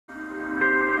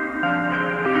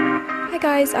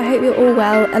guys, I hope you're all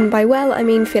well, and by well I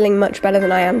mean feeling much better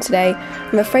than I am today.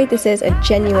 I'm afraid this is a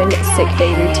genuine sick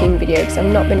day routine video because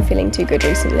I've not been feeling too good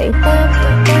recently.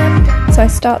 So I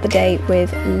start the day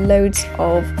with loads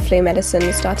of flu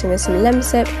medicine, starting with some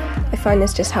Lemsip. I find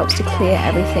this just helps to clear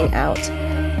everything out.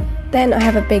 Then I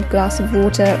have a big glass of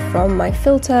water from my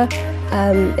filter.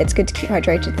 It's good to keep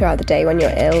hydrated throughout the day when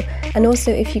you're ill, and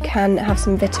also if you can have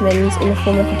some vitamins in the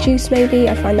form of a juice maybe,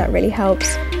 I find that really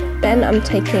helps. Then I'm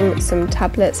taking some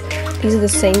tablets. These are the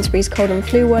Sainsbury's cold and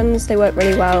flu ones. They work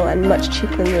really well and much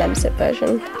cheaper than the Lemsip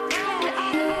version.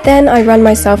 Then I run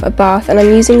myself a bath, and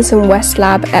I'm using some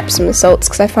Westlab Epsom salts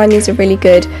because I find these are really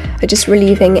good at just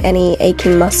relieving any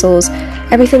aching muscles.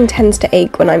 Everything tends to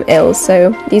ache when I'm ill,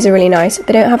 so these are really nice.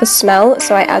 They don't have a smell,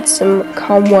 so I add some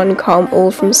Calm One, Calm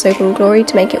All from Soap and Glory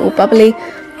to make it all bubbly,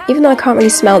 even though I can't really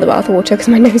smell the bath water because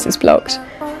my nose is blocked.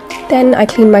 Then I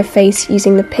clean my face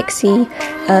using the Pixie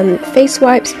face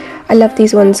wipes. I love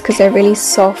these ones because they're really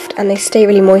soft and they stay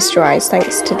really moisturised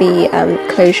thanks to the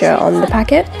closure on the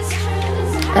packet.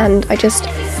 And I just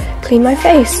clean my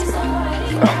face.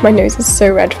 Oh, my nose is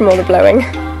so red from all the blowing.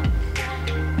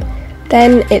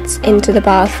 Then it's into the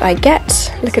bath I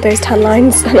get. Look at those tan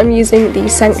lines. And I'm using the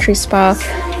Sanctuary Spa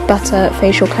Butter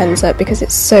Facial Cleanser because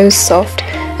it's so soft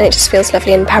and it just feels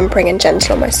lovely and pampering and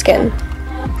gentle on my skin.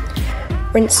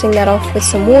 Rinsing that off with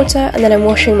some water, and then I'm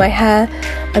washing my hair.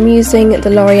 I'm using the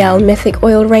L'Oreal Mythic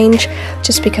Oil range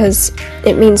just because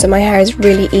it means that my hair is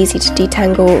really easy to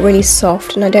detangle, really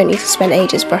soft, and I don't need to spend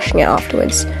ages brushing it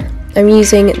afterwards. I'm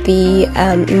using the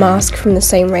mask from the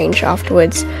same range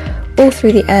afterwards, all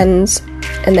through the ends,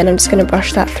 and then I'm just going to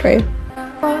brush that through.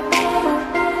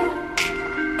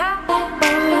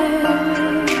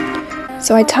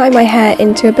 So I tie my hair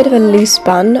into a bit of a loose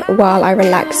bun while I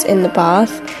relax in the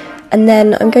bath. And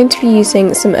then I'm going to be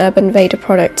using some Urban Vader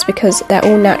products because they're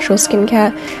all natural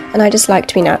skincare and I just like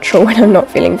to be natural when I'm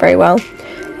not feeling very well.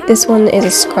 This one is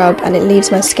a scrub and it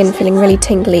leaves my skin feeling really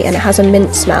tingly, and it has a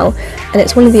mint smell, and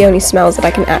it's one of the only smells that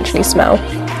I can actually smell.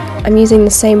 I'm using the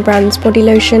same brand's body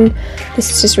lotion. This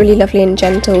is just really lovely and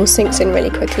gentle, sinks in really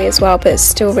quickly as well, but it's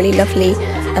still really lovely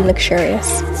and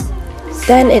luxurious.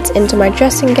 Then it's into my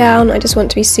dressing gown. I just want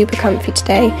to be super comfy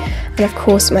today, and of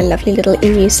course my lovely little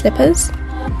emu slippers.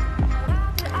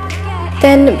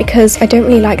 Then, because I don't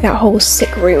really like that whole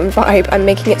sick room vibe, I'm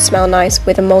making it smell nice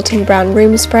with a Molten Brown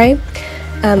room spray.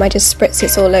 I just spritz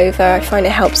this all over. I find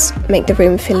it helps make the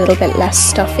room feel a little bit less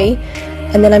stuffy.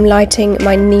 And then I'm lighting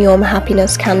my Neon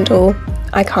Happiness candle.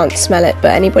 I can't smell it,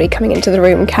 but anybody coming into the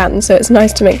room can, so it's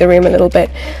nice to make the room a little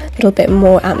bit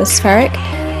more atmospheric.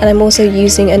 And I'm also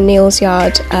using a Neal's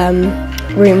Yard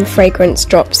room fragrance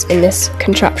drops in this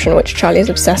contraption which Charlie is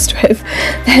obsessed with.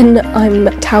 Then I'm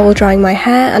towel drying my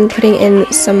hair and putting in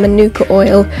some Manuka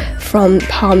oil from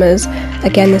Palmer's.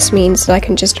 Again, this means that I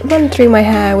can just run through my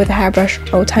hair with a hairbrush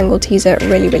or tangle teaser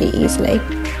really easily.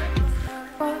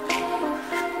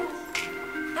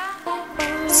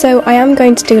 So I am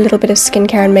going to do a little bit of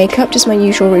skincare and makeup, just my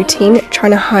usual routine,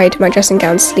 trying to hide my dressing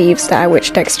gown sleeves that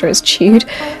which Dexter has chewed.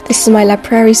 This is my La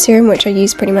Prairie serum, which I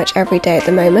use pretty much every day at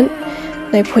the moment.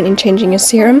 No point in changing your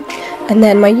serum. And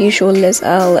then my usual Liz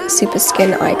Earle Super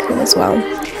Skin Eye Cream as well.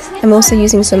 I'm also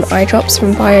using some eye drops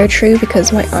from BioTrue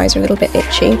because my eyes are a little bit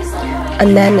itchy.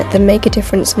 And then the Make a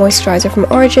Difference moisturiser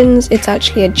from Origins. It's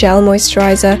actually a gel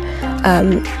moisturiser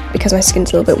because my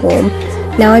skin's a little bit warm.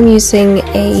 Now I'm using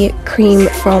a cream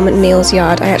from Neal's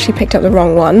Yard. I actually picked up the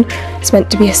wrong one. It's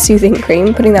meant to be a soothing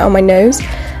cream, putting that on my nose.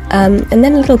 And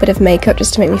then a little bit of makeup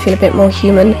just to make me feel a bit more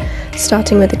human,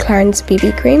 starting with the Clarins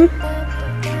BB cream.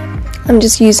 I'm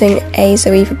just using a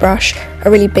Zoeva brush,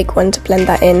 a really big one, to blend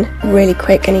that in really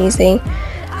quick and easy,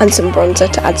 and some bronzer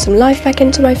to add some life back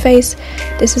into my face.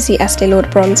 This is the Estee Lauder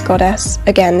Bronze Goddess.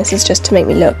 Again, this is just to make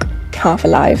me look half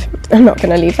alive. I'm not going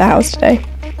to leave the house today.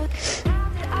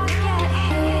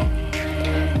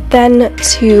 Then,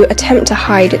 to attempt to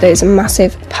hide those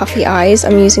massive puffy eyes,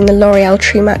 I'm using the L'Oreal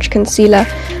True Match Concealer,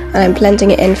 and I'm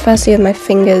blending it in firstly with my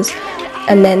fingers,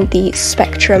 and then the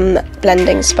Spectrum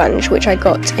blending sponge, which I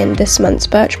got in this month's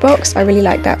Birchbox. I really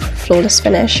like that for flawless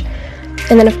finish.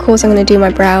 And then of course I'm going to do my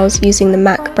brows using the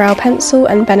MAC brow pencil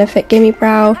and Benefit Gimme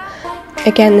Brow.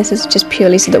 Again, this is just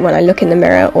purely so that when I look in the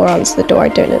mirror or answer the door I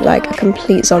don't look like a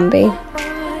complete zombie.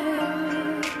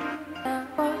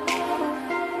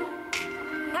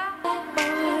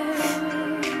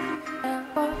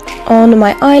 On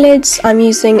my eyelids, I'm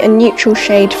using a neutral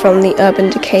shade from the Urban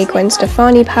Decay Gwen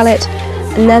Stefani palette,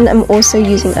 and then I'm also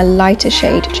using a lighter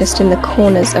shade just in the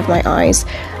corners of my eyes,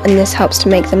 and this helps to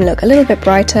make them look a little bit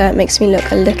brighter, makes me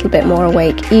look a little bit more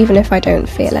awake even if I don't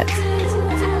feel it.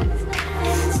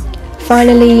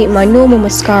 Finally, my normal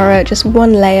mascara, just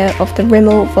one layer of the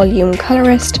Rimmel Volume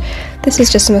Colorist. This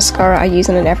is just a mascara I use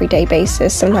on an everyday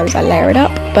basis. Sometimes I layer it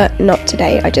up, but not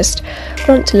today. I just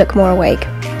want to look more awake.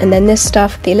 And then this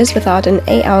stuff, the Elizabeth Arden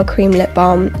 8-Hour Cream Lip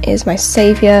Balm, is my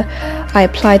saviour. I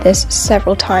apply this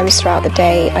several times throughout the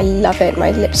day. I love it.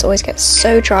 My lips always get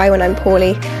so dry when I'm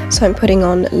poorly, so I'm putting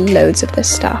on loads of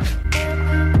this stuff.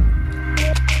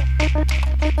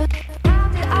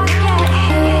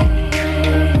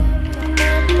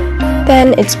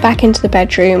 Then it's back into the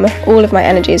bedroom. All of my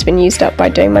energy has been used up by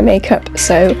doing my makeup,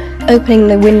 so opening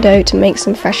the window to make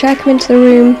some fresh air come into the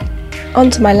room,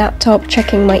 onto my laptop,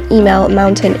 checking my email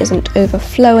mountain isn't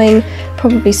overflowing,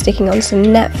 probably sticking on some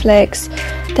Netflix.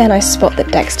 Then I spot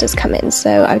that Dexter's come in,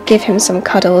 so I give him some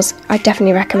cuddles. I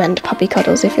definitely recommend puppy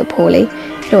cuddles if you're poorly,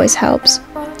 it always helps.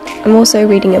 I'm also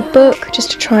reading a book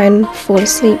just to try and fall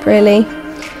asleep really.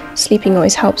 Sleeping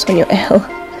always helps when you're ill.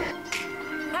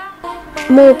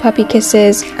 More puppy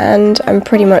kisses, and I'm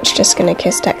pretty much just going to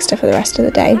kiss Dexter for the rest of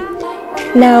the day.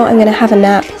 Now I'm going to have a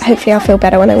nap. Hopefully I'll feel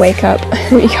better when I wake up. I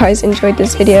hope you guys enjoyed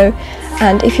this video,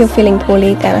 and if you're feeling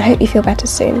poorly then I hope you feel better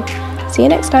soon. See you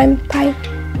next time,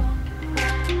 bye!